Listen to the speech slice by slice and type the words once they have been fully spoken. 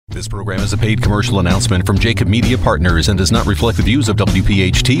This program is a paid commercial announcement from Jacob Media Partners and does not reflect the views of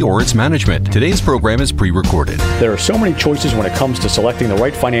WPHT or its management. Today's program is pre-recorded. There are so many choices when it comes to selecting the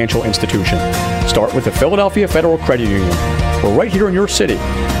right financial institution. Start with the Philadelphia Federal Credit Union. We're right here in your city.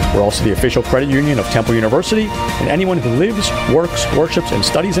 We're also the official credit union of Temple University, and anyone who lives, works, worships, and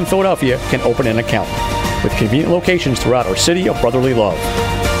studies in Philadelphia can open an account, with convenient locations throughout our city of brotherly love.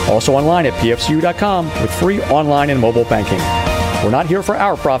 Also online at pfcu.com with free online and mobile banking. We're not here for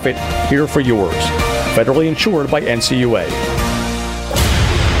our profit, here for yours. Federally insured by NCUA.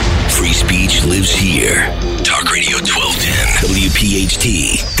 Free speech lives here. Talk Radio 1210,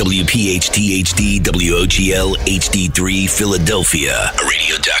 WPHT, WPHT HD, WOGL HD3, Philadelphia, a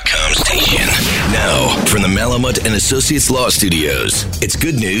radio.com station. Now, from the Malamut and Associates Law Studios, it's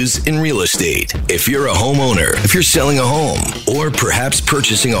good news in real estate. If you're a homeowner, if you're selling a home, or perhaps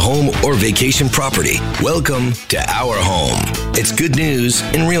purchasing a home or vacation property, welcome to Our Home. It's good news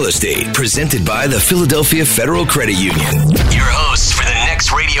in real estate, presented by the Philadelphia Federal Credit Union. Your hosts for the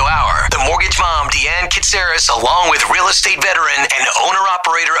next radio hour, the mortgage mom, Deanne Kitsaris, along with real estate veteran and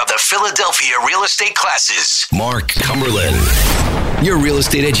owner-operator of the Philadelphia Real Estate Classes, Mark Cumberland. Your real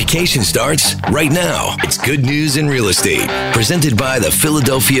estate education starts right now. It's Good News in Real Estate, presented by the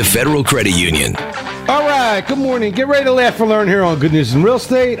Philadelphia Federal Credit Union. All right, good morning. Get ready to laugh and learn here on Good News in Real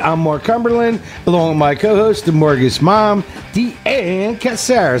Estate. I'm Mark Cumberland, along with my co-host, the mortgage mom, Deanne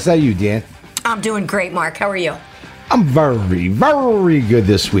Kitsaris. How are you, Dan? I'm doing great, Mark. How are you? I'm very, very good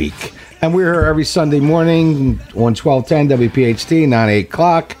this week. And we're here every Sunday morning on 1210 WPHT, 9, 8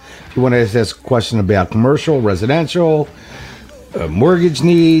 o'clock. If you want to ask a question about commercial, residential, mortgage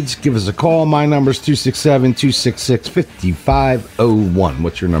needs, give us a call. My number is 267-266-5501.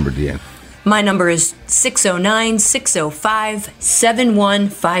 What's your number, Deanne? My number is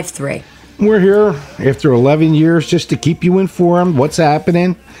 609-605-7153. We're here after 11 years just to keep you informed what's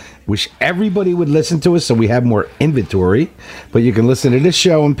happening. Wish everybody would listen to us so we have more inventory. But you can listen to this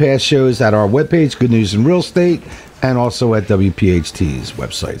show and past shows at our webpage, Good News in Real Estate, and also at WPHT's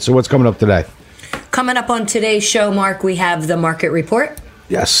website. So what's coming up today? Coming up on today's show, Mark, we have the market report.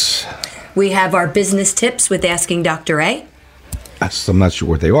 Yes. We have our business tips with Asking Dr. A. I'm not sure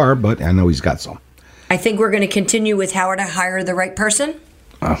what they are, but I know he's got some. I think we're going to continue with how to hire the right person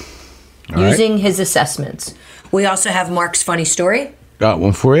using his assessments. We also have Mark's funny story. Got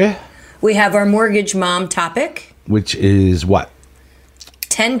one for you. We have our mortgage mom topic. Which is what?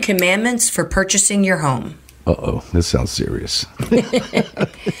 10 commandments for purchasing your home. Uh-oh, this sounds serious.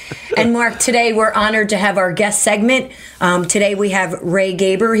 And Mark, today we're honored to have our guest segment. Today we have Ray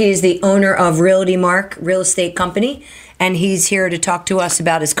Gaber. He's the owner of Realty Mark Real Estate Company, and he's here to talk to us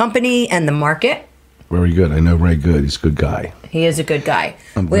about his company and the market. Very good. I know Ray good. He's a good guy. He is a good guy.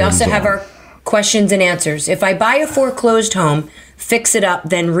 We also have our questions and answers. If I buy a foreclosed home, fix it up,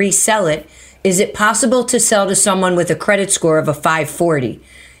 then resell it, is it possible to sell to someone with a credit score of a 540?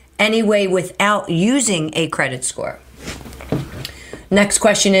 Anyway, without using a credit score. Next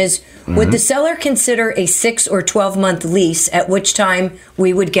question is, would the seller consider a 6 or 12-month lease, at which time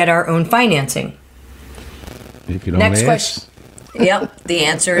we would get our own financing? If you don't Next ask. question. Yep, the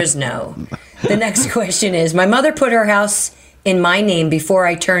answer is no. The next question is, my mother put her house in my name before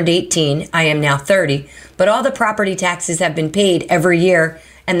I turned 18. I am now 30, but all the property taxes have been paid every year,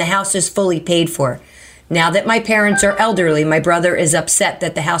 and the house is fully paid for. Now that my parents are elderly, my brother is upset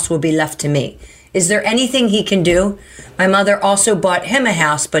that the house will be left to me. Is there anything he can do? My mother also bought him a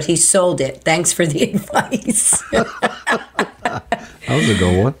house, but he sold it. Thanks for the advice. That was a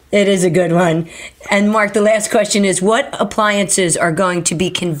good one. It is a good one. And Mark, the last question is, what appliances are going to be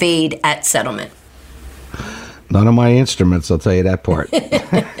conveyed at settlement? None of my instruments, I'll tell you that part.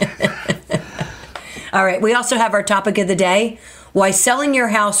 All right. We also have our topic of the day. Why selling your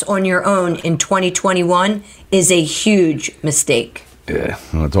house on your own in 2021 is a huge mistake. Yeah,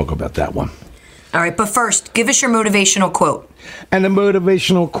 I'll talk about that one. All right. But first, give us your motivational quote. And the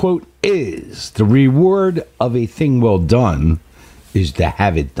motivational quote is, the reward of a thing well done is to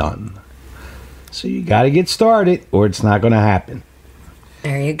have it done. So you got to get started or it's not going to happen.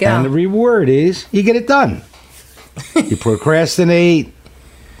 There you go. And the reward is you get it done. You procrastinate.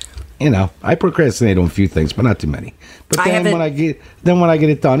 You know, I procrastinate on a few things, but not too many. But then when I get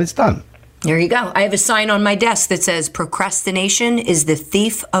it done, it's done. There you go. I have a sign on my desk that says procrastination is the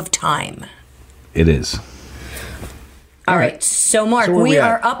thief of time. It is. All right. So, Mark, So we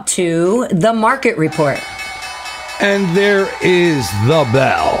are up to the market report. And there is the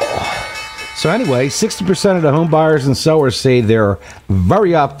bell. So anyway, 60% of the home buyers and sellers say they're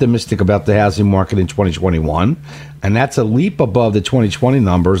very optimistic about the housing market in 2021, and that's a leap above the 2020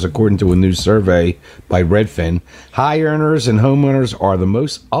 numbers, according to a new survey by Redfin. High earners and homeowners are the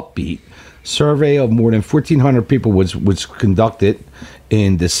most upbeat. Survey of more than 1,400 people was conducted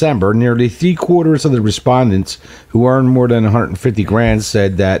in December. Nearly 3/4 of the respondents who earn more than 150 grand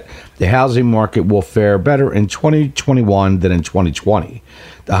said that the housing market will fare better in 2021 than in 2020,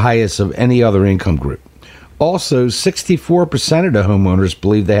 the highest of any other income group. Also, 64% of the homeowners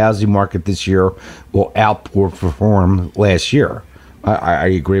believe the housing market this year will outperform last year. I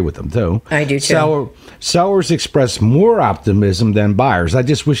agree with them, too. I do, too. Sellers express more optimism than buyers. I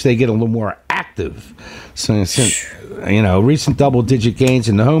just wish they get a little more active. Since recent double-digit gains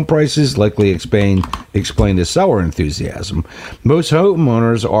in the home prices likely explain the seller enthusiasm. Most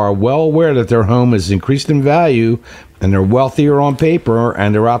homeowners are well aware that their home has increased in value, and they're wealthier on paper,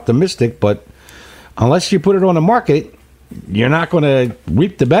 and they're optimistic, but unless you put it on the market, you're not going to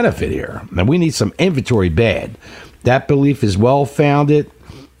reap the benefit here. And we need some inventory bad. That belief is well founded.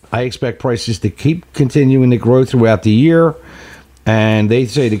 I expect prices to keep continuing to grow throughout the year. And they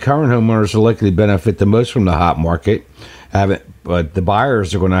say the current homeowners are likely to benefit the most from the hot market. But the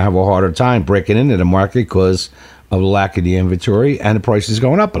buyers are going to have a harder time breaking into the market because of the lack of the inventory and the prices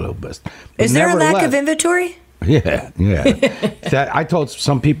going up a little bit. Is there a lack of inventory? Yeah. I told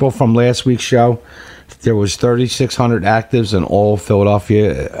some people from last week's show there was 3,600 actives in all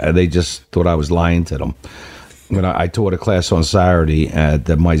Philadelphia. They just thought I was lying to them. When I taught a class on Saturday at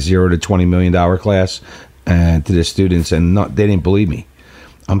my $0 to $20 million class, and to the students, and they didn't believe me.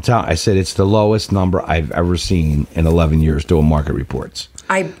 I said it's the lowest number I've ever seen in 11 years doing market reports.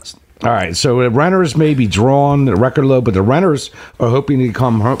 All right, so the renters may be drawn the record low, but the renters are hoping to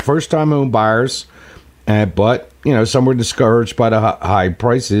become first-time home buyers. But some were discouraged by the high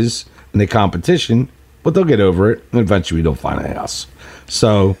prices and the competition, but they'll get over it, and eventually they'll find a house.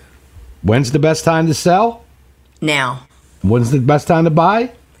 So, when's the best time to sell? Now. When's the best time to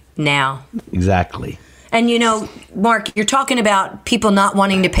buy? Now. Exactly. And Mark, you're talking about people not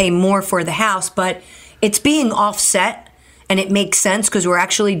wanting to pay more for the house, but it's being offset, and it makes sense because we're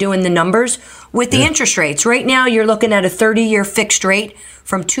actually doing the numbers with the interest rates. Right now, you're looking at a 30-year fixed rate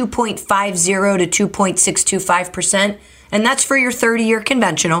from 2.50 to 2.625%, and that's for your 30-year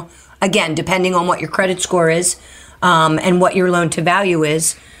conventional. Again, depending on what your credit score is and what your loan to value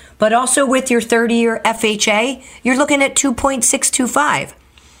is. But also with your 30-year FHA, you're looking at 2.625.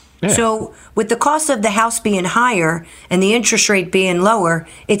 Yeah. So with the cost of the house being higher and the interest rate being lower,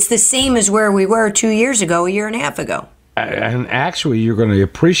 it's the same as where we were 2 years ago, a year and a half ago. And actually, you're going to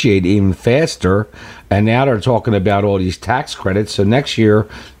appreciate even faster. And now they're talking about all these tax credits. So next year,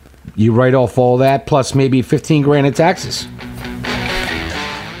 you write off all that plus maybe 15 grand in taxes.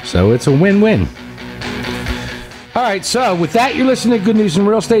 So it's a win-win. All right, so with that, you're listening to Good News in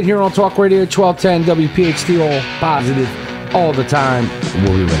Real Estate here on Talk Radio 1210 WPHT, all positive all the time.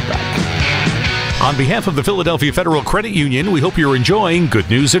 We'll be right back. On behalf of the Philadelphia Federal Credit Union, we hope you're enjoying Good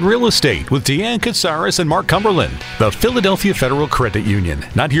News in Real Estate with Deanne Katsaris and Mark Cumberland. The Philadelphia Federal Credit Union,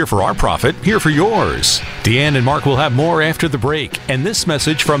 not here for our profit, here for yours. Deanne and Mark will have more after the break, and this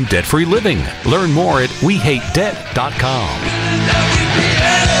message from Debt Free Living. Learn more at wehatedebt.com.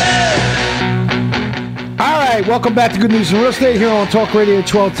 All right, welcome back to Good News in Real Estate here on Talk Radio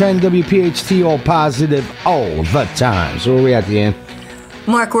 1210 WPHT, all positive all the time. So where are we at, Deanne?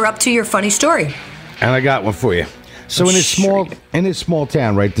 Mark, we're up to your funny story. And I got one for you. So in this small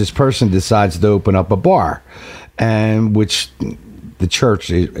town, right, this person decides to open up a bar, and which the church,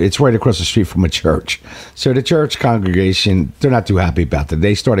 it's right across the street from a church. So the church congregation, they're not too happy about that.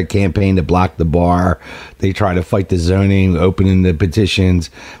 They start a campaign to block the bar. They try to fight the zoning, opening the petitions.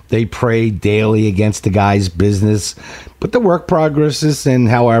 They pray daily against the guy's business. But the work progresses, and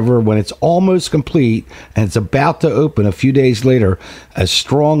however, when it's almost complete and it's about to open a few days later, a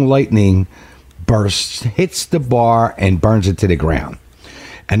strong lightning burst, hits the bar, and burns it to the ground.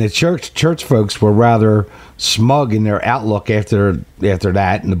 And the church folks were rather smug in their outlook after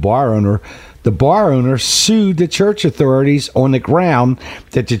that, and the bar owner sued the church authorities on the ground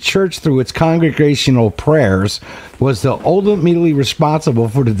that the church, through its congregational prayers, was ultimately responsible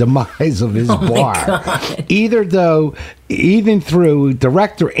for the demise of his bar. Even through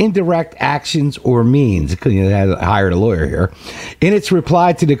direct or indirect actions or means. They had hired a lawyer here. In its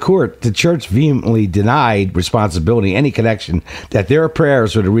reply to the court, the church vehemently denied responsibility, any connection that their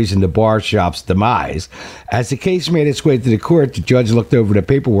prayers were the reason the bar shop's demise. As the case made its way to the court, the judge looked over the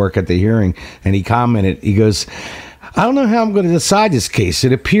paperwork at the hearing, and he commented, he goes, I don't know how I'm going to decide this case.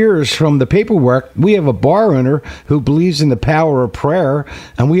 It appears from the paperwork we have a bar owner who believes in the power of prayer,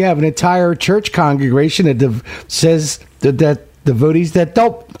 and we have an entire church congregation that says that Devotees that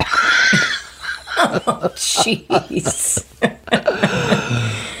don't. Jeez.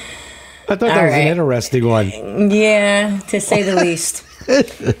 I thought that was an interesting one. Yeah, to say the least.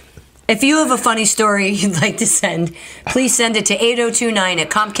 If you have a funny story you'd like to send, please send it to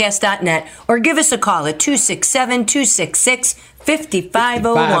 8029@comcast.net or give us a call at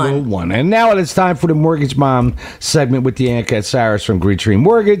 267-266-5501. And now it is time for the Mortgage Mom segment with Deanna Katsaris from Green Tree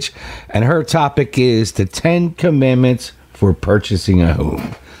Mortgage. And her topic is the 10 Commandments for Purchasing a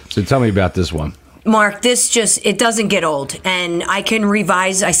Home. So tell me about this one. Mark, it doesn't get old. And I can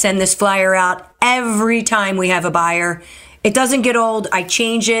revise. I send this flyer out every time we have a buyer. It doesn't get old. I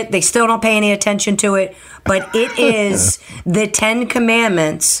change it. They still don't pay any attention to it. But it is the 10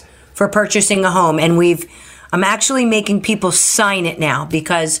 Commandments for purchasing a home. And I'm actually making people sign it now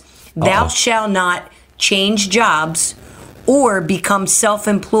because thou shalt not change jobs or become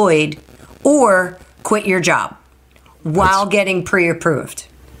self-employed or quit your job while getting pre-approved.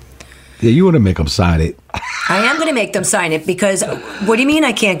 Yeah, you want to make them sign it. I am going to make them sign it because what do you mean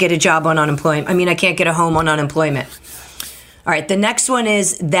I can't get a job on unemployment? I mean, I can't get a home on unemployment. All right, the next one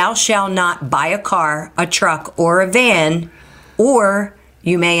is thou shalt not buy a car, a truck, or a van, or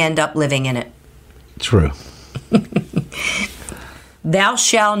you may end up living in it. True. Thou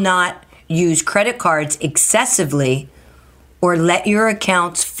shalt not use credit cards excessively or let your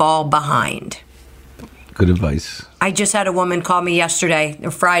accounts fall behind. Good advice. I just had a woman call me yesterday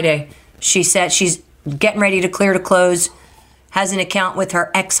or Friday. She said she's getting ready to clear to close, has an account with her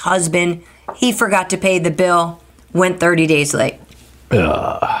ex-husband. He forgot to pay the bill, went 30 days late.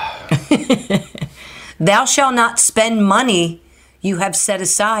 Thou shalt not spend money you have set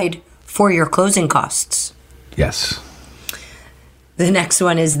aside for your closing costs. Yes. The next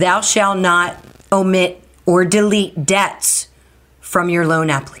one is thou shalt not omit or delete debts from your loan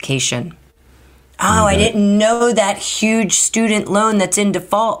application. Oh, I didn't know that huge student loan that's in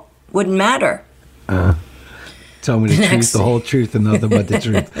default wouldn't matter. Tell me the truth, the whole truth, and nothing but the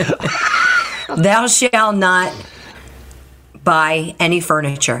truth. Thou shalt not buy any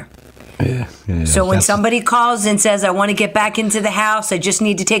furniture. Yeah, so when somebody calls and says, I want to get back into the house, I just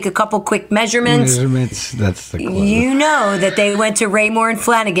need to take a couple quick measurements. That's the clue. You know that they went to Raymore and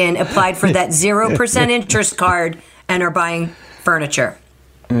Flanagan, applied for that 0% interest card, and are buying furniture.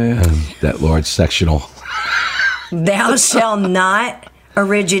 That large sectional. Thou shalt not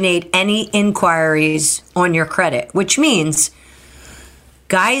originate any inquiries on your credit, which means,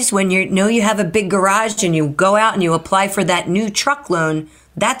 guys, when you know you have a big garage and you go out and you apply for that new truck loan,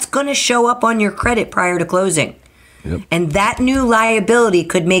 that's going to show up on your credit prior to closing. Yep. And that new liability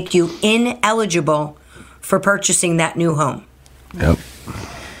could make you ineligible for purchasing that new home. Yep.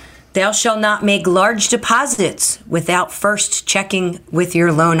 Thou shalt not make large deposits without first checking with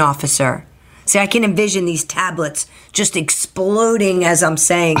your loan officer. See, I can envision these tablets just exploding as I'm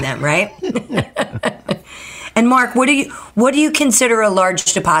saying them, right? And Mark, what do you consider a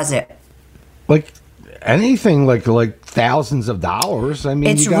large deposit? Like anything like thousands of dollars. I mean,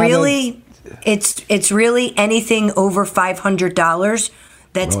 it's really anything over $500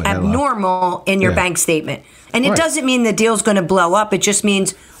 that's abnormal in your bank statement. And it doesn't mean the deal's going to blow up. It just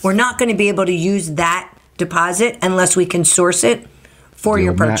means we're not going to be able to use that deposit unless we can source it for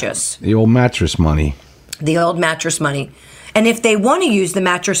your purchase. The old mattress money. The old mattress money. And if they want to use the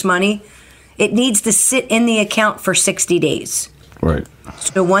mattress money, it needs to sit in the account for 60 days. Right.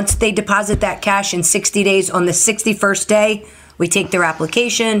 So once they deposit that cash in 60 days, on the 61st day, we take their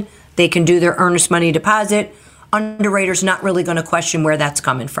application. They can do their earnest money deposit. Underwriter's not really going to question where that's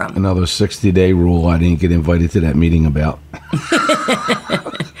coming from. Another 60-day rule I didn't get invited to that meeting about.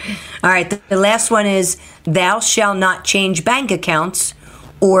 All right, the last one is thou shalt not change bank accounts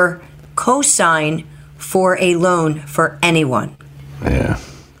or co-sign for a loan for anyone. Yeah.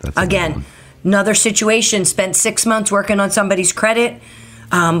 Again, another situation, spent 6 months working on somebody's credit,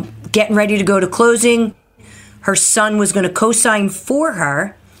 getting ready to go to closing. Her son was going to co-sign for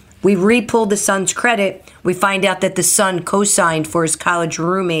her. We re-pulled the son's credit. We find out that the son co-signed for his college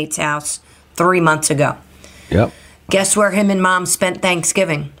roommate's house 3 months ago. Yep. Guess where him and mom spent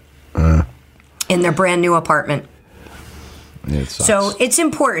Thanksgiving? In their brand new apartment. Yeah, it sucks. So it's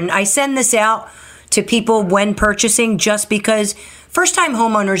important. I send this out to people when purchasing just because first-time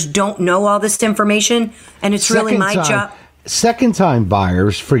homeowners don't know all this information, and it's really my job. Second-time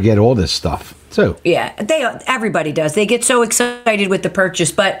buyers forget all this stuff, too. Yeah, everybody does. They get so excited with the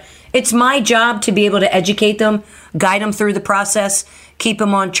purchase, but it's my job to be able to educate them, guide them through the process, keep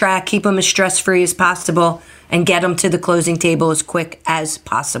them on track, keep them as stress-free as possible, and get them to the closing table as quick as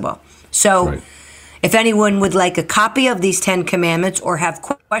possible. So If anyone would like a copy of these 10 commandments or have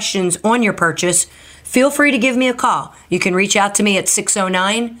questions on your purchase, feel free to give me a call. You can reach out to me at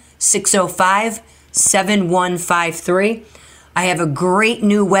 609-605-7153. I have a great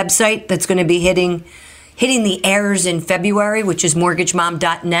new website that's going to be hitting the airs in February, which is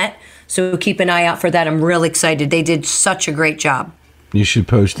mortgagemom.net. So keep an eye out for that. I'm real excited. They did such a great job. You should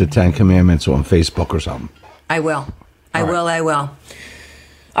post the 10 commandments on Facebook or something. I will. I will.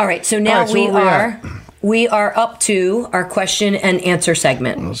 All right. So now we are up to our question and answer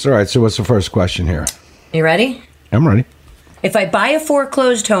segment. That's all right. So what's the first question here? You ready? I'm ready. If I buy a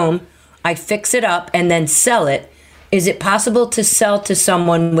foreclosed home, I fix it up and then sell it, is it possible to sell to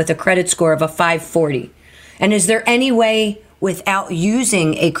someone with a credit score of a 540? And is there any way without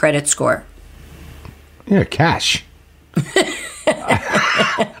using a credit score? Yeah, cash.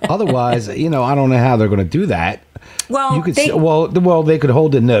 Otherwise, I don't know how they're going to do that. Well, they could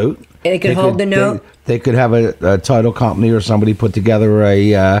hold a note. They could hold the note. They could have a title company or somebody put together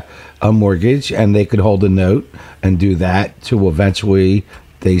a mortgage, and they could hold a note and do that to eventually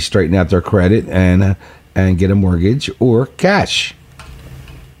they straighten out their credit and get a mortgage or cash.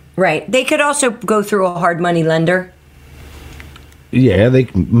 Right. They could also go through a hard money lender. Yeah, they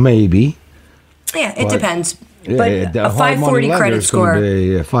maybe. Yeah, it depends. Yeah, but a 540 credit score.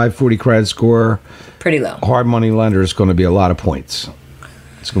 A 540 credit score. Pretty low. Hard money lender is going to be a lot of points.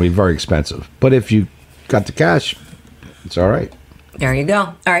 It's going to be very expensive. But if you got the cash, it's all right. There you go.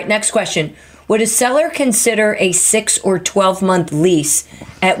 All right, next question. Would a seller consider a 6 or 12-month lease,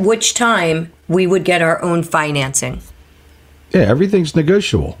 at which time we would get our own financing? Yeah, everything's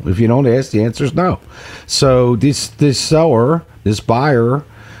negotiable. If you don't ask, the answer is no. So this seller, this buyer,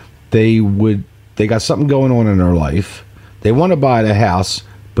 they got something going on in their life. They want to buy the house,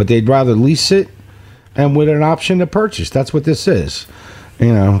 but they'd rather lease it and with an option to purchase. That's what this is.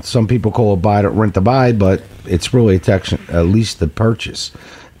 Some people call it rent to buy, but it's really a lease to purchase.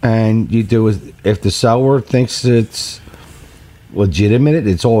 And you do it if the seller thinks it's legitimate,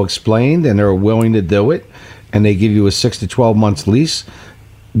 it's all explained, and they're willing to do it, and they give you a 6 to 12 months lease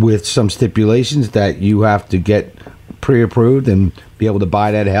with some stipulations that you have to get pre-approved and be able to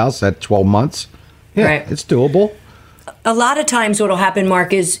buy that house at 12 months. Yeah, right. It's doable. A lot of times what will happen,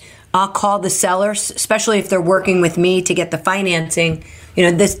 Mark, is I'll call the sellers, especially if they're working with me to get the financing.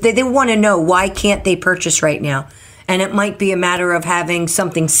 They want to know, why can't they purchase right now? And it might be a matter of having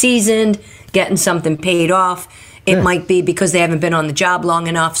something seasoned, getting something paid off. It might be because they haven't been on the job long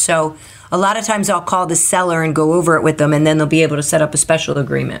enough. So a lot of times I'll call the seller and go over it with them, and then they'll be able to set up a special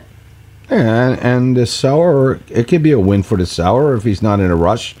agreement. Yeah, and the seller, it could be a win for the seller if he's not in a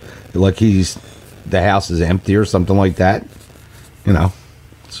rush, like the house is empty or something like that.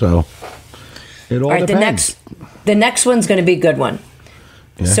 So it all depends. The next one's going to be a good one.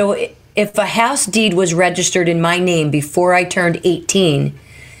 Yeah. So if a house deed was registered in my name before I turned 18,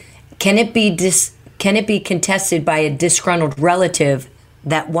 can it be contested by a disgruntled relative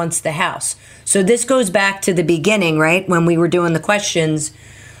that wants the house? So this goes back to the beginning, right? When we were doing the questions,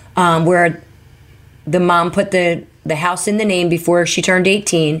 where the mom put the house in the name before she turned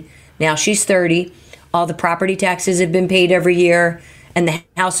 18. Now she's 30. All the property taxes have been paid every year, and the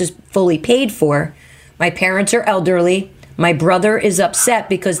house is fully paid for. My parents are elderly. My brother is upset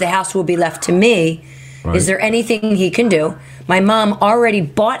because the house will be left to me. Right. Is there anything he can do? My mom already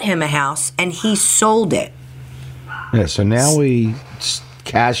bought him a house, and he sold it. Yeah, so now he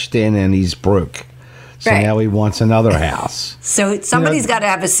cashed in, and he's broke. So right. Now he wants another house. So somebody's got to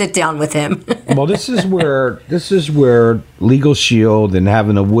have a sit down with him. Well, this is where Legal Shield and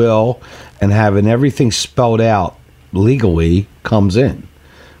having a will and having everything spelled out legally comes in.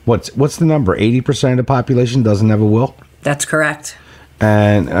 What's the number? 80% of the population doesn't have a will? That's correct.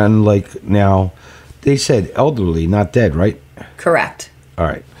 And like now, they said elderly, not dead, right? Correct. All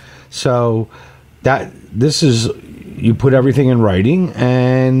right. So this is, you put everything in writing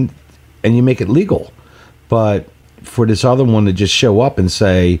and you make it legal. But for this other one to just show up and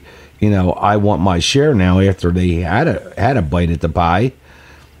say, I want my share now after they had a bite at the pie,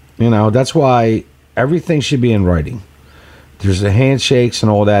 that's why everything should be in writing. There's the handshakes and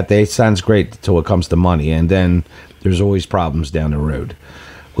all that. They sounds great until it comes to money, and then there's always problems down the road.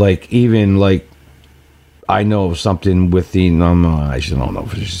 I know of something with the I don't know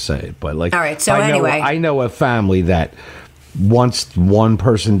if I should say it, but all right. So anyway, I know a family that once one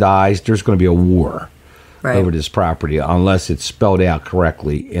person dies, there's going to be a war. Right. Over this property unless it's spelled out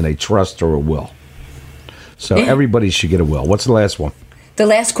correctly in a trust or a will. So everybody should get a will. What's the last one? The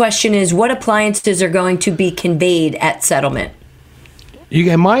last question is, what appliances are going to be conveyed at settlement? You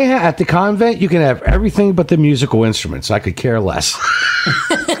can at the convent, you can have everything but the musical instruments. I could care less.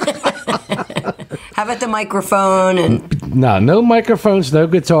 How about the microphone? And No microphones, no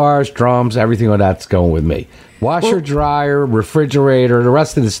guitars, drums, everything of that's going with me. Washer, dryer, refrigerator, the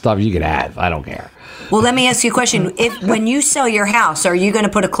rest of the stuff you can have. I don't care. Well, let me ask you a question. When you sell your house, are you going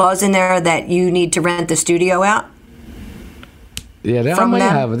to put a clause in there that you need to rent the studio out? Yeah, I might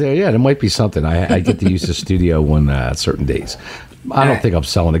have it there. Yeah, there might be something. I get to use the studio on certain days. I don't think I'm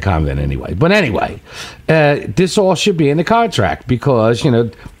selling the convent anyway. But anyway, this all should be in the contract because,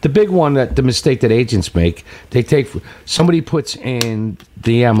 the big one, the mistake that agents make, somebody puts in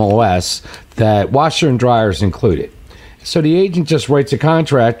the MLS that washer and dryer is included. So the agent just writes a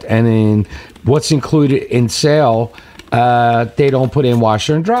contract, and then what's included in sale, they don't put in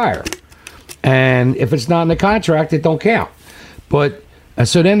washer and dryer. And if it's not in the contract, it don't count. But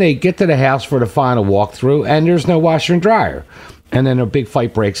so then they get to the house for the final walkthrough, and there's no washer and dryer. And then a big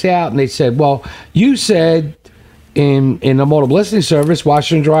fight breaks out, and they said, well, you said in the multiple listing service,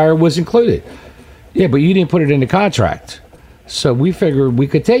 washer and dryer was included. Yeah, but you didn't put it in the contract. So we figured we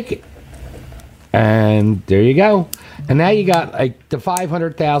could take it. And there you go. And now you got like the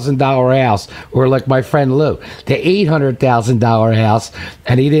 $500,000 house, or like my friend Lou, the $800,000 house,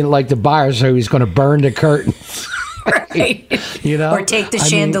 and he didn't like the buyer, so he's going to burn the curtains. Right. Or take the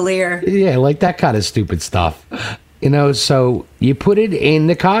chandelier. Yeah, like that kind of stupid stuff. So you put it in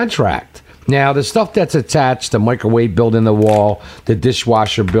the contract. Now, the stuff that's attached, the microwave built in the wall, the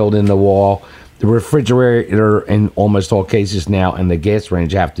dishwasher built in the wall, the refrigerator in almost all cases now, and the gas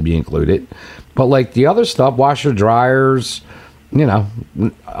range have to be included. But like the other stuff, washer, dryers,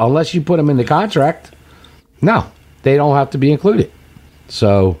 unless you put them in the contract, no, they don't have to be included.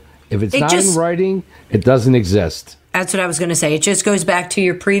 So if it's not in writing, it doesn't exist. That's what I was going to say. It just goes back to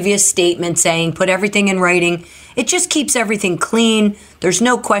your previous statement saying put everything in writing. It just keeps everything clean. There's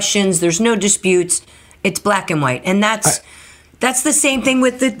no questions. There's no disputes. It's black and white. And that's the same thing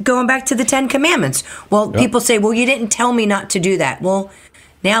with going back to the 10 Commandments. Well, people say, well, you didn't tell me not to do that. Well,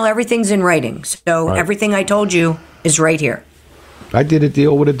 now everything's in writing. So everything I told you is right here. I did a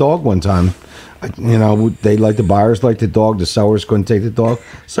deal with a dog one time. The buyers like the dog, the sellers couldn't take the dog,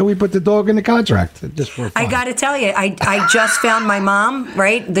 so we put the dog in the contract just for fun. I got to tell you, I just found my mom,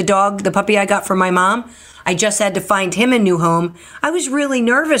 right? The puppy I got from my mom. I just had to find him a new home. I was really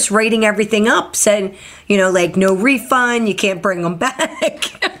nervous writing everything up. Said, like no refund, you can't bring them back.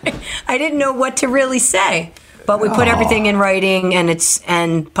 I didn't know what to really say, but we put everything in writing,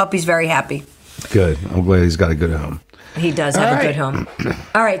 and Puppy's very happy. Good. I'm glad he's got a good home. He does have a good home.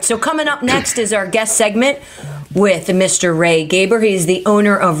 All right, so coming up next is our guest segment with Mr. Ray Gaber. He's the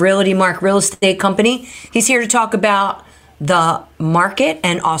owner of Realty Mark Real Estate Company. He's here to talk about the market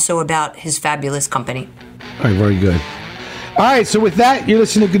and also about his fabulous company. All right, very good. All right, so with that, you're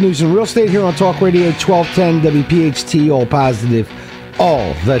listening to Good News in Real Estate here on Talk Radio 1210 WPHT, all positive,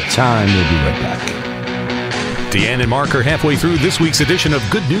 all the time. We'll be right back. Deanne and Mark are halfway through this week's edition of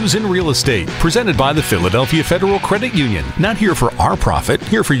Good News in Real Estate, presented by the Philadelphia Federal Credit Union. Not here for our profit,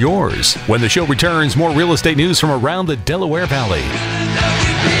 here for yours. When the show returns, more real estate news from around the Delaware Valley.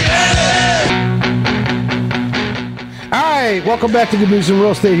 All right, welcome back to Good News in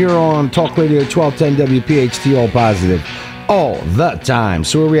Real Estate here on Talk Radio 1210 WPHT, all positive, all the time.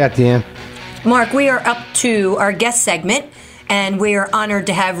 So where are we at, Deanne? Mark, we are up to our guest segment. And we are honored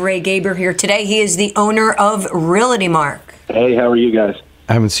to have Ray Gaber here today. He is the owner of Realty Mark. Hey, how are you guys?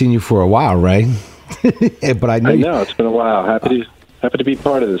 I haven't seen you for a while, Ray. But I know it's been a while. Happy to be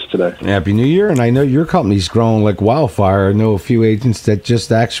part of this today. Happy New Year, and I know your company's growing like wildfire. I know a few agents that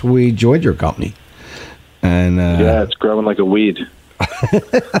just actually joined your company. And yeah, it's growing like a weed.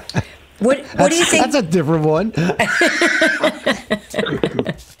 What do you think? That's a different one.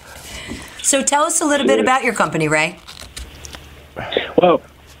 So tell us a little bit about your company, Ray. Well,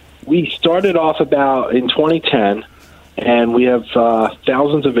 we started off in 2010, and we have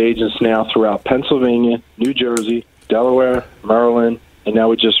thousands of agents now throughout Pennsylvania, New Jersey, Delaware, Maryland, and now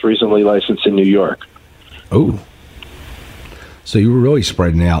we just recently licensed in New York. Oh. So you were really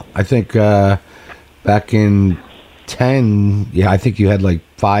spreading out. I think back in 10, I think you had like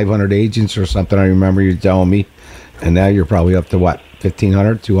 500 agents or something. I remember you telling me. And now you're probably up to what,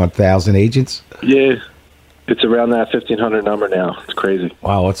 1,500, 200,000 agents? Yeah. It's around that 1,500 number now. It's crazy.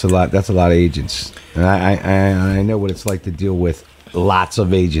 Wow, that's a lot. That's a lot of agents, and I know what it's like to deal with lots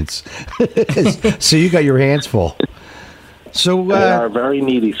of agents. So you got your hands full. So they are very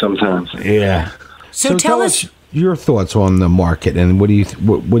needy sometimes. Yeah. So tell us your thoughts on the market, and what do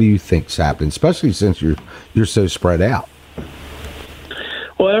you think's happening, especially since you're so spread out.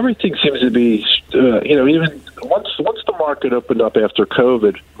 Well, everything seems to be, even once the market opened up after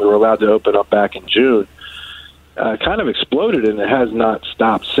COVID, we were allowed to open up back in June. Kind of exploded, and it has not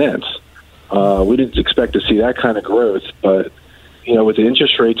stopped since. We didn't expect to see that kind of growth, but with the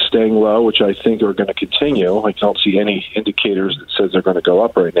interest rates staying low, which I think are going to continue, I don't see any indicators that says they're going to go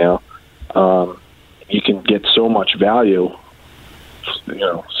up right now. You can get so much value,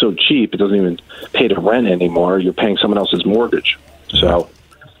 so cheap, it doesn't even pay the rent anymore. You're paying someone else's mortgage. So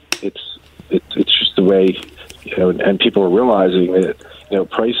it's just the way, and people are realizing that,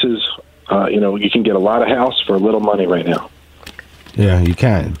 prices, you can get a lot of house for a little money right now. Yeah, you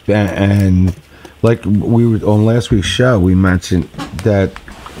can. And like we were on last week's show, we mentioned that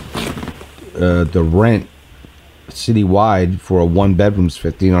the rent citywide for a one bedroom is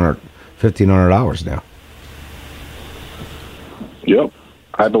 $1,500 now. Yep,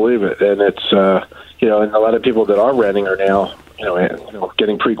 I believe it, and it's and a lot of people that are renting are now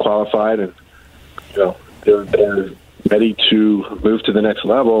getting pre-qualified, and they're ready to move to the next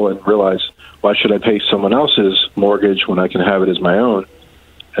level and realize, why should I pay someone else's mortgage when I can have it as my own?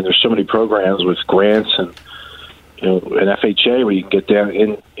 And there's so many programs with grants and an FHA where you can get down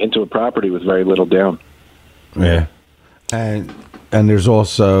into a property with very little down. Yeah, and there's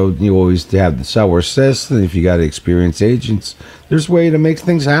also, you always have the seller assist, and if you got experienced agents, there's a way to make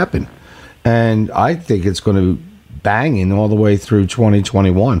things happen. And I think it's going to banging all the way through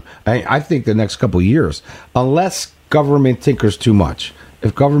 2021. I think the next couple of years, unless government tinkers too much.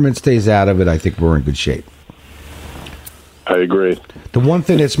 If government stays out of it, I think we're in good shape. I agree. The one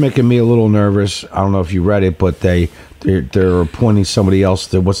thing that's making me a little nervous, I don't know if you read it, but they're appointing somebody else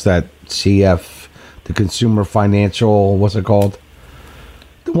to, what's that, CF, the Consumer Financial, what's it called?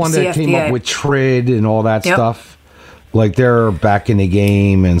 The one that came up with TRID and all that stuff. Like, they're back in the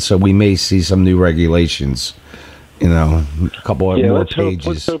game, and so we may see some new regulations. A couple of more pages.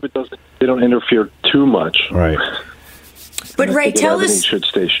 Let's hope they don't interfere too much. Right. But Ray, tell us. Should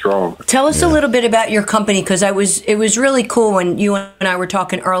stay strong. Tell us a little bit about your company, because it was really cool when you and I were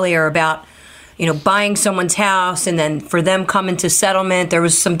talking earlier about buying someone's house and then for them coming to settlement. There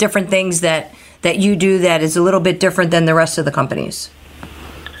was some different things that you do that is a little bit different than the rest of the companies.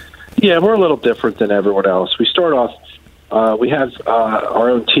 Yeah, we're a little different than everyone else. We start off. We have our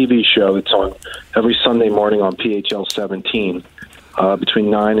own TV show. It's on every Sunday morning on PHL 17 between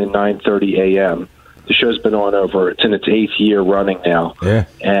 9 and 9:30 a.m. The show's been on it's in its 8th year running now,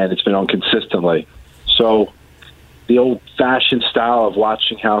 and it's been on consistently. So the old-fashioned style of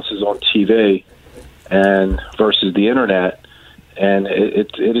watching houses on TV and versus the internet, and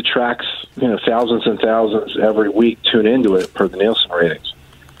it attracts thousands and thousands every week tune into it per the Nielsen ratings.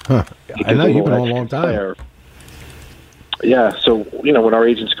 Huh. I know you've been on a long time. Player. Yeah, so when our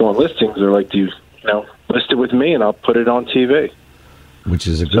agents go on listings, they're like, "Do you list it with me, and I'll put it on TV." Which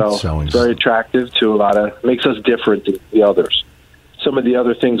is a good selling. It's very attractive to makes us different than the others. Some of the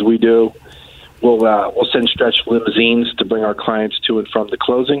other things we do, we'll send stretch limousines to bring our clients to and from the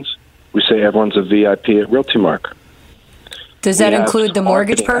closings. We say everyone's a VIP at Realty Mark. Does that include the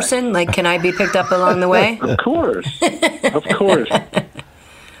mortgage person? Like, can I be picked up along the way? Of course. Of course.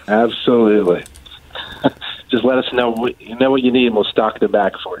 Absolutely. Just let us know what you need, and we'll stock the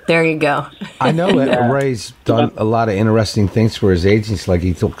back for you. There you go. I know that Ray's done a lot of interesting things for his agents. Like,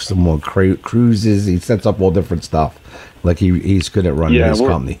 he took some more cruises. He sets up all different stuff. Like, he's good at running his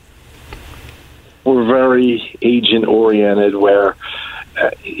company. We're very agent-oriented, where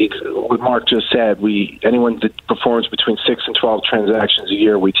what Mark just said, anyone that performs between 6 and 12 transactions a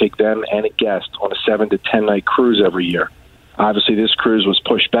year, we take them and a guest on a 7 to 10 night cruise every year. Obviously, this cruise was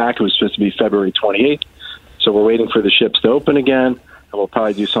pushed back. It was supposed to be February 28th. So we're waiting for the ships to open again, and we'll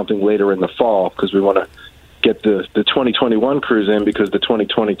probably do something later in the fall because we want to get the 2021 cruise in because the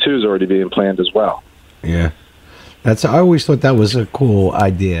 2022 is already being planned as well. Yeah. I always thought that was a cool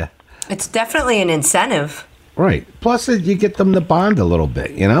idea. It's definitely an incentive. Right. Plus, you get them to bond a little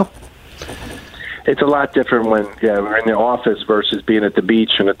bit, It's a lot different when we're in the office versus being at the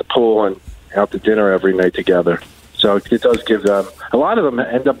beach and at the pool and out to dinner every night together. So it does give them. A lot of them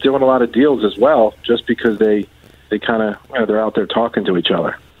end up doing a lot of deals as well, just because they kind of they're out there talking to each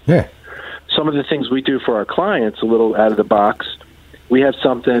other. Yeah. Some of the things we do for our clients, a little out of the box. We have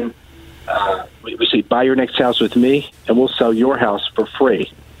something. We say, buy your next house with me, and we'll sell your house for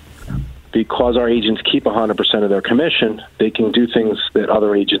free. Because our agents keep 100% of their commission, they can do things that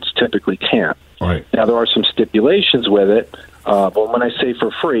other agents typically can't. Right. Now there are some stipulations with it, but when I say for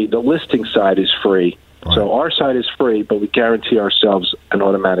free, the listing side is free. Right. So our side is free, but we guarantee ourselves an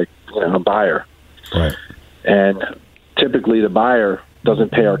automatic, buyer. Right. And typically the buyer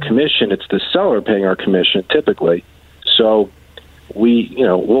doesn't pay our commission; it's the seller paying our commission typically. So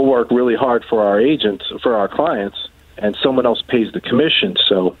we'll work really hard for our agents, for our clients, and someone else pays the commission.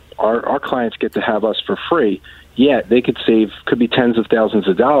 So our clients get to have us for free. Yet they could be tens of thousands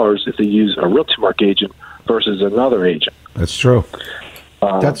of dollars if they use a RealtyMark agent versus another agent. That's true.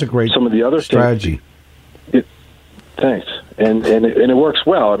 That's a great some of the other strategy. Thanks. And it works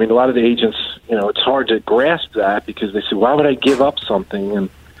well. I mean, a lot of the agents, it's hard to grasp that because they say, why would I give up something?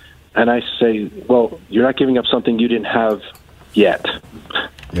 And I say, well, you're not giving up something you didn't have yet.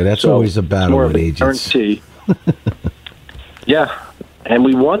 Yeah, that's always a battle with agents. Guarantee. Yeah. And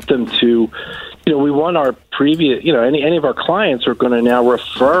we want them to, we want our previous, any of our clients are going to now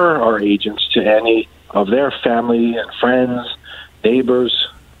refer our agents to any of their family and friends, neighbors,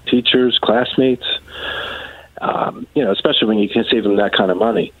 teachers, classmates, especially when you can save them that kind of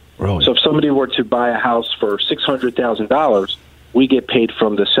money. Really? So if somebody were to buy a house for $600,000, we get paid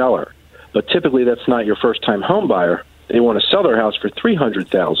from the seller. But typically that's not your first-time home buyer. They want to sell their house for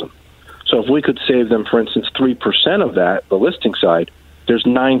 $300,000. So if we could save them, for instance, 3% of that, the listing side, there's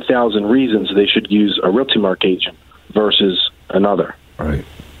 9,000 reasons they should use a RealtyMark agent versus another. Right.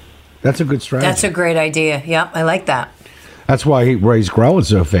 That's a good strategy. That's a great idea. Yep, I like that. That's why Ray's growing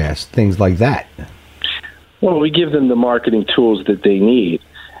so fast. Things like that. Well, we give them the marketing tools that they need.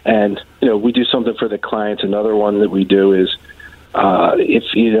 And, we do something for the clients. Another one that we do is if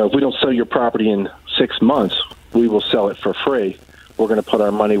we don't sell your property in 6 months, we will sell it for free. We're going to put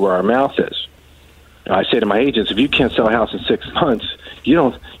our money where our mouth is. I say to my agents, if you can't sell a house in 6 months, you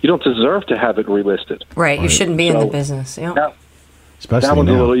don't deserve to have it relisted. Right. You shouldn't be in the business. Yep. Especially that one's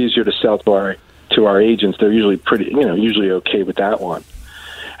now. a little easier to sell to our agents. They're usually usually okay with that one.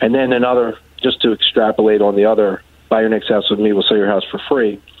 And then another, just to extrapolate on the other, buy your next house with me, we'll sell your house for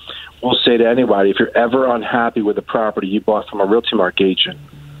free. We'll say to anybody, if you're ever unhappy with the property you bought from a RealtyMark agent,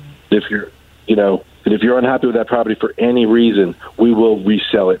 if you're unhappy with that property for any reason, we will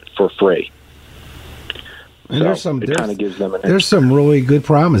resell it for free. And so it kind of gives them there's some really good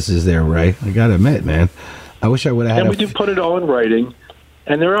promises there, Ray. I got to admit, man. I wish I would have had. And we do put it all in writing.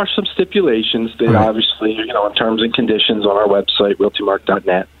 And there are some stipulations that obviously, in terms and conditions on our website,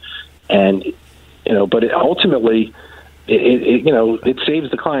 realtymark.net. And, but ultimately, it saves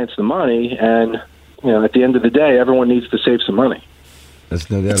the clients the money. And, at the end of the day, everyone needs to save some money. There's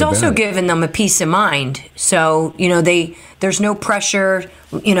no doubt it's about also it. giving them a peace of mind. So, there's no pressure,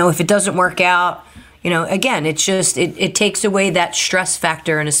 if it doesn't work out. Again, it's just it takes away that stress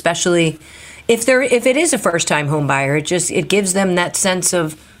factor, and especially if it is a first-time home buyer, it gives them that sense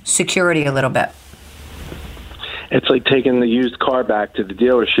of security a little bit. It's like taking the used car back to the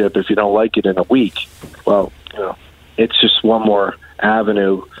dealership if you don't like it in a week. Well, it's just one more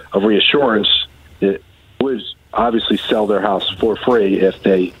avenue of reassurance that would obviously sell their house for free if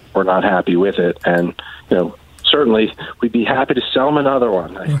they were not happy with it, and certainly we'd be happy to sell them another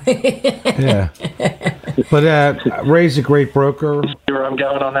one. Yeah. But Ray's a great broker. Sure, I'm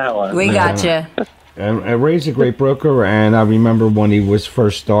going on that one. We got you. And Ray's a great broker, and I remember when he was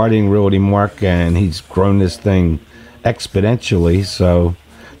first starting RealtyMark, and he's grown this thing exponentially. So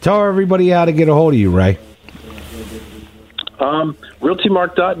tell everybody how to get a hold of you, Ray.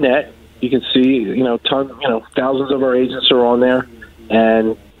 RealtyMark.net. You can see, thousands of our agents are on there,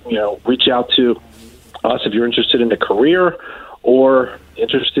 and reach out to us if you're interested in a career or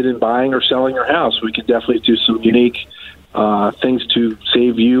interested in buying or selling your house. We can definitely do some unique things to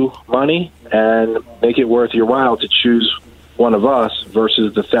save you money and make it worth your while to choose one of us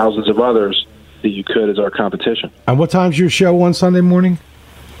versus the thousands of others that you could as our competition. And what time's your show on Sunday morning?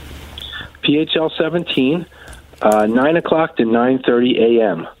 PHL 17, 9 o'clock to 9:30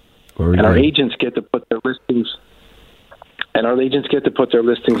 a.m. And our agents get to put their listings. And our agents get to put their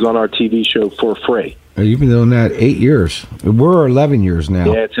listings on our TV show for free. You've been doing that 8 years. We're 11 years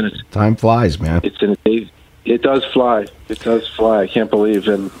now. Yeah, time flies, man. It does fly. It does fly. I can't believe.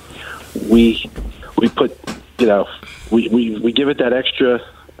 And we put, we give it that extra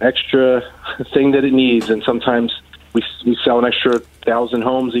thing that it needs. And sometimes we sell an extra 1,000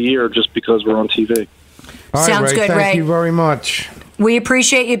 homes a year just because we're on TV. All right, Sounds Ray, good, thank Ray. you very much. We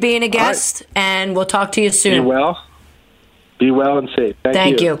appreciate you being a guest, and we'll talk to you soon. Be well and safe.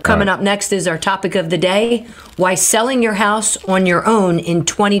 Thank you. Coming up next is our topic of the day: why selling your house on your own in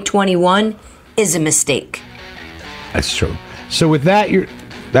 2021 is a mistake. That's true. So with that,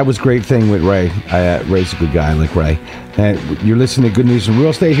 that was a great thing with Ray. Ray's a good guy, like Ray. And you're listening to Good News in Real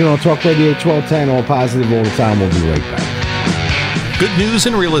Estate here on Talk Radio 1210, all positive all the time. We'll be right back. Good News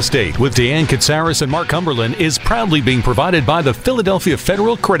in Real Estate with Deanne Katsaris and Mark Cumberland is proudly being provided by the Philadelphia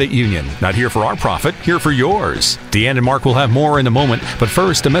Federal Credit Union. Not here for our profit, here for yours. Deanne and Mark will have more in a moment, but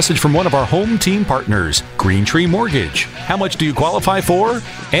first, a message from one of our home team partners, Green Tree Mortgage. How much do you qualify for?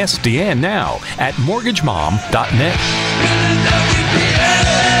 Ask Deanne now at mortgagemom.net.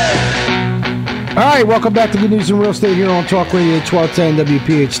 All right, welcome back to Good News in Real Estate here on Talk Radio 1210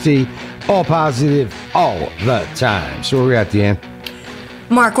 WPHT. All positive, all the time. So where we at, Deanne?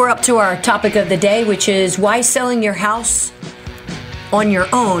 Mark, we're up to our topic of the day, which is why selling your house on your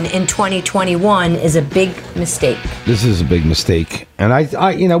own in 2021 is a big mistake. This is a big mistake. And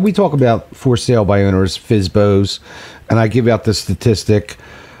I we talk about for sale by owners, FSBOs, and I give out the statistic.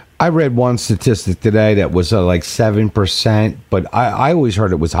 I read one statistic today that was like 7%, but I always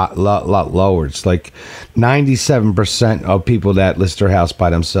heard it was a lot lower. It's like 97% of people that list their house by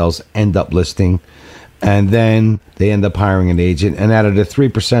themselves end up listing, and then they end up hiring an agent. And out of the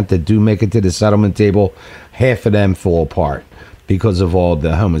 3% that do make it to the settlement table, half of them fall apart because of all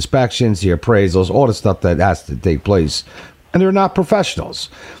the home inspections, the appraisals, all the stuff that has to take place. And they're not professionals.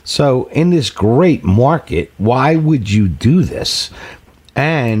 So in this great market, why would you do this?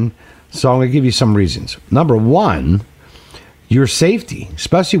 And so I'm going to give you some reasons. Number one, your safety,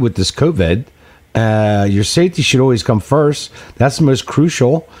 especially with this COVID. Your safety should always come first. That's the most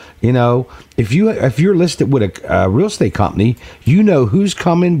crucial. You know, if you're listed with a real estate company, you know who's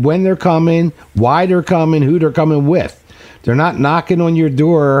coming, when they're coming, why they're coming, who they're coming with. They're not knocking on your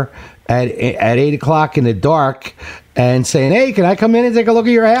door at 8 o'clock in the dark and saying, "Hey, can I come in and take a look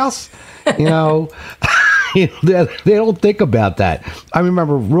at your house?" You know, they don't think about that. I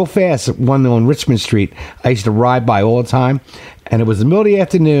remember real fast one on Richmond Street. I used to ride by all the time, and it was the middle of the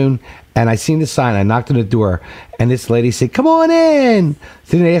afternoon. And I seen the sign. I knocked on the door, and this lady said, "Come on in."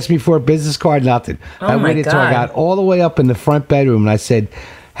 She didn't ask me for a business card, nothing. I waited till I got all the way up in the front bedroom, and I said,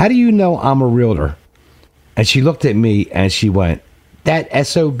 "How do you know I'm a realtor?" And she looked at me, and she went, "That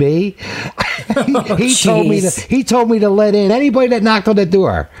SOB?" He told me to let in anybody that knocked on the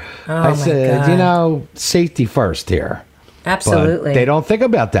door. I said, you know, safety first here. Absolutely. But they don't think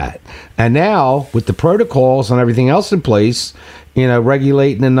about that. And now, with the protocols and everything else in place, you know,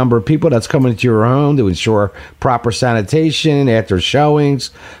 regulating the number of people that's coming into your home to ensure proper sanitation after showings,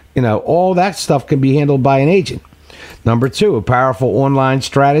 you know, all that stuff can be handled by an agent. Number two, a powerful online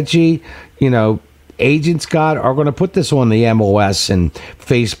strategy. You know, agents are going to put this on the MLS and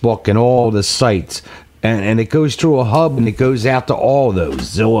Facebook and all the sites. And it goes through a hub and it goes out to all those,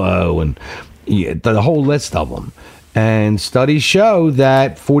 Zillow and the whole list of them. And studies show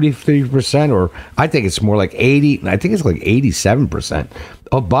that 43%, or I think it's more like 80, I think it's like 87%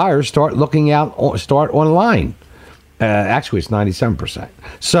 of buyers start online. Actually, it's 97%.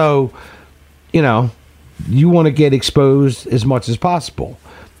 So, you know, you want to get exposed as much as possible.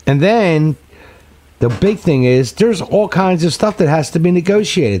 And then the big thing is there's all kinds of stuff that has to be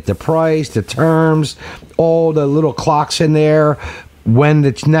negotiated. The price, the terms, all the little clocks in there. When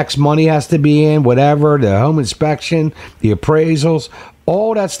the next money has to be in, whatever, the home inspection, the appraisals,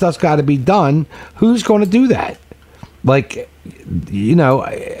 all that stuff's got to be done. Who's going to do that? Like, you know,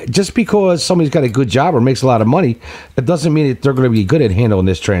 just because somebody's got a good job or makes a lot of money, it doesn't mean that they're going to be good at handling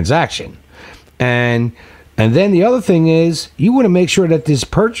this transaction. And then the other thing is you want to make sure that this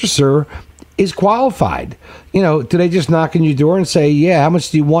purchaser is qualified. You know, do they just knock on your door and say, "Yeah, how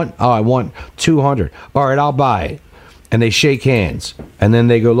much do you want?" "Oh, I want $200. All right, I'll buy it." And they shake hands, and then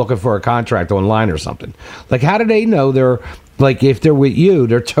they go looking for a contract online or something. Like, how do they know they're, like, if they're with you,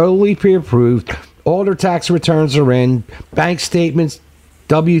 they're totally pre-approved, all their tax returns are in, bank statements,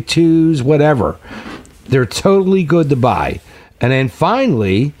 W-2s, whatever. They're totally good to buy. And then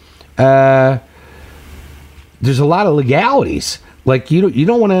finally, there's a lot of legalities. Like, you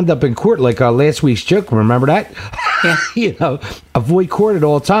don't want to end up in court like last week's joke. Remember that? Yeah. You know, avoid court at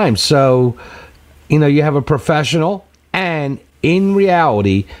all times. So, you know, you have a professional. And in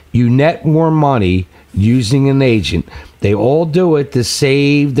reality, you net more money using an agent. They all do it to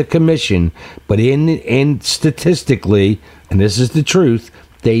save the commission, but in statistically, and this is the truth,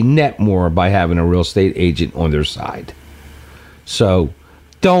 they net more by having a real estate agent on their side. So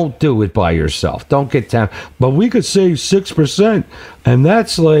don't do it by yourself. Don't get down. But we could save 6%, and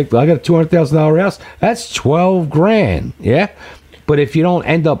that's like, I got a $200,000 house. That's $12,000. Yeah, but if you don't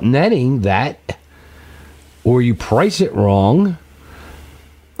end up netting that, or you price it wrong,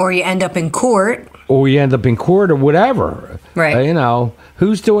 or you end up in court, or whatever. Right. You know,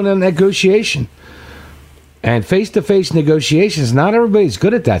 who's doing a negotiation? And face-to-face negotiations, not everybody's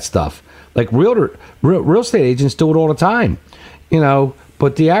good at that stuff. Like real estate agents do it all the time. You know,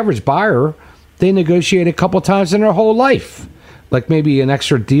 but the average buyer, they negotiate a couple times in their whole life. like maybe an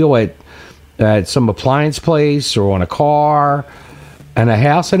extra deal at some appliance place or on a car and a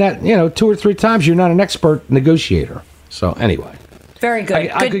house, and that, 2 or 3 times, you're not an expert negotiator. So anyway, very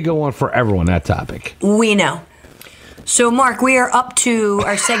good. I could go on forever on that topic. We know. So, Mark, we are up to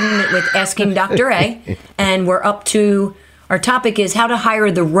our segment with Asking Dr. A, and we're up to our topic is how to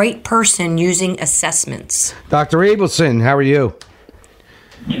hire the right person using assessments. Dr. Abelson, how are you?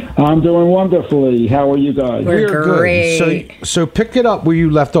 I'm doing wonderfully. How are you guys? We're great. Good. So pick it up where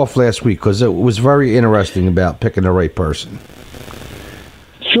you left off last week, because it was very interesting about picking the right person.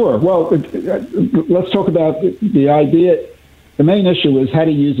 Sure. Well, let's talk about the idea. The main issue is how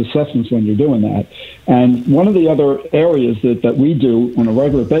to use assessments when you're doing that. And one of the other areas that we do on a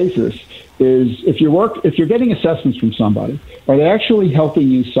regular basis is if you're getting assessments from somebody, are they actually helping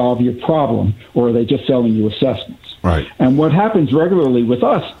you solve your problem, or are they just selling you assessments? Right. And what happens regularly with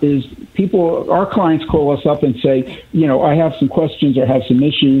us is our clients call us up and say, I have some questions or have some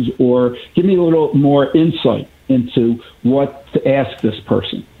issues, or give me a little more insight into what to ask this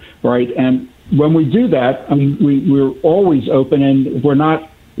person, right? And when we do that, I mean, we're always open, and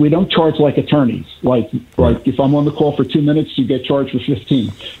we don't charge like attorneys. Like if I'm on the call for 2 minutes, you get charged for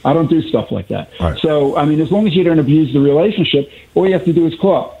 15. I don't do stuff like that. Right. So, I mean, as long as you don't abuse the relationship, all you have to do is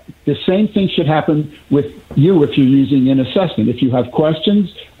call up. The same thing should happen with you if you're using an assessment. If you have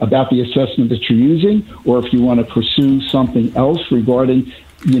questions about the assessment that you're using, or if you want to pursue something else regarding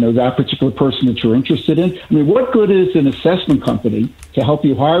that particular person that you're interested in. I mean, what good is an assessment company to help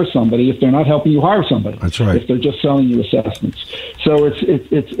you hire somebody if they're not helping you hire somebody? That's right. If they're just selling you assessments. So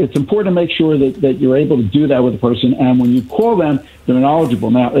it's important to make sure that you're able to do that with a person. And when you call them, they're knowledgeable.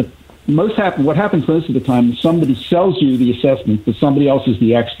 Now, what happens most of the time is somebody sells you the assessment, but somebody else is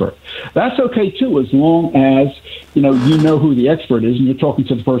the expert. That's okay too, as long as you know who the expert is, and you're talking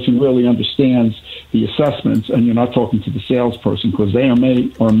to the person who really understands the assessments, and you're not talking to the salesperson, because they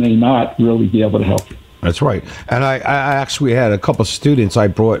may or may not really be able to help you. That's right. And I actually had a couple of students I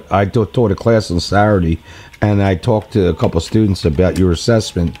taught a class on Saturday, and I talked to a couple of students about your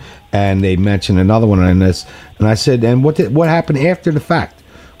assessment, and they mentioned another one on this, and I said, and what happened after the fact?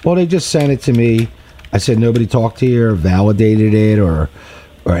 Well, they just sent it to me. I said, nobody talked to you or validated it or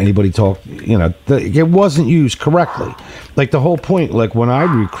anybody talked, it wasn't used correctly. Like the whole point, like when I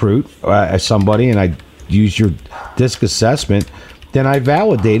recruit somebody and I use your DISC assessment, then I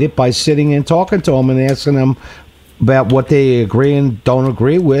validate it by sitting and talking to them and asking them about what they agree and don't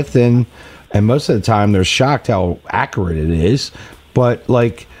agree with. And most of the time they're shocked how accurate it is. But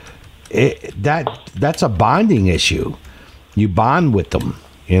like that's a bonding issue. You bond with them.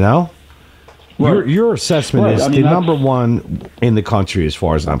 Right. Your assessment is the number one in the country as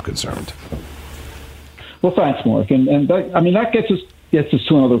far as I'm concerned. Well, thanks, Mark. And that gets us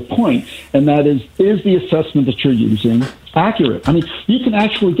to another point, and that is the assessment that you're using accurate? I mean, you can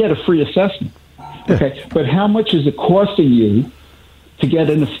actually get a free assessment, okay? But how much is it costing you to get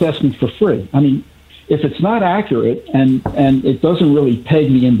an assessment for free? I mean, if it's not accurate and it doesn't really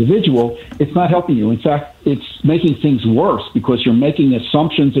peg the individual, it's not helping you. In fact, it's making things worse, because you're making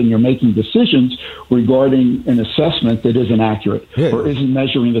assumptions and you're making decisions regarding an assessment that isn't accurate or isn't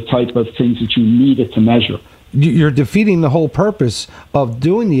measuring the type of things that you need it to measure. You're defeating the whole purpose of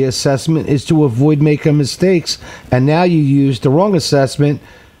doing the assessment is to avoid making mistakes. And now you used the wrong assessment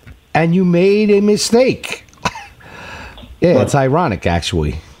and you made a mistake. It's ironic,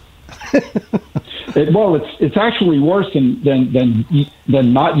 actually. It's actually worse than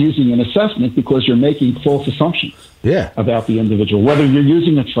not using an assessment, because you're making false assumptions about the individual, whether you're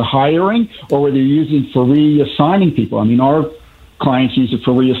using it for hiring or whether you're using it for reassigning people. I mean, our clients use it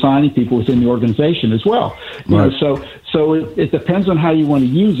for reassigning people within the organization as well. Right. So it depends on how you want to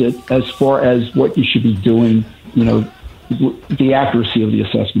use it as far as what you should be doing, the accuracy of the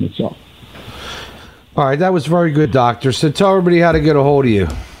assessment itself. All right, that was very good, Doctor. So tell everybody how to get a hold of you.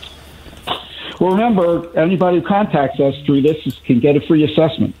 Well, remember, anybody who contacts us through this can get a free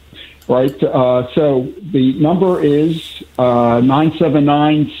assessment, right? So the number is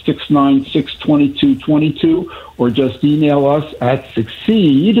 979-696-2222, or just email us at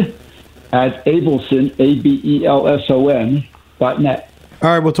succeed@abelson, ABELSON.net. All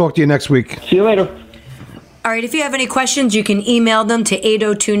right, we'll talk to you next week. See you later. All right, if you have any questions, you can email them to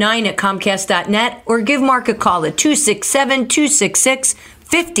 8029@comcast.net or give Mark a call at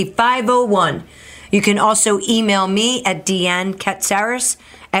 267-266-5501. You can also email me at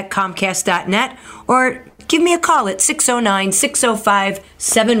deannekatsaris@comcast.net or give me a call at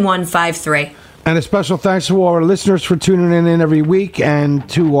 609-605-7153. And a special thanks to all our listeners for tuning in every week, and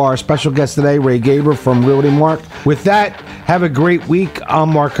to our special guest today, Ray Gaber from Realty Mark. With that, have a great week.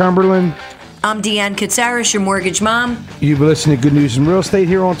 I'm Mark Cumberland. I'm Deanne Katsaris, your mortgage mom. You've been listening to Good News in Real Estate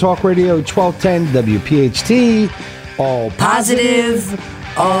here on Talk Radio 1210 WPHT. All Positive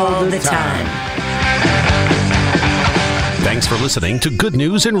all the time. Thanks for listening to Good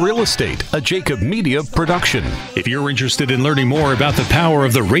News in Real Estate, a Jacob Media production. If you're interested in learning more about the power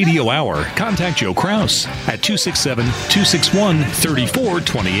of the radio hour, contact Joe Kraus at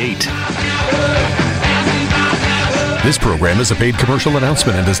 267-261-3428. This program is a paid commercial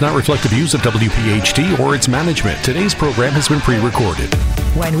announcement and does not reflect the views of WPHT or its management. Today's program has been pre-recorded.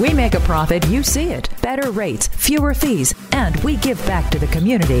 When we make a profit, you see it. Better rates, fewer fees, and we give back to the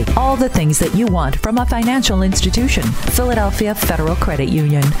community all the things that you want from a financial institution. Philadelphia Federal Credit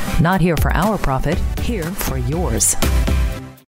Union. Not here for our profit, here for yours.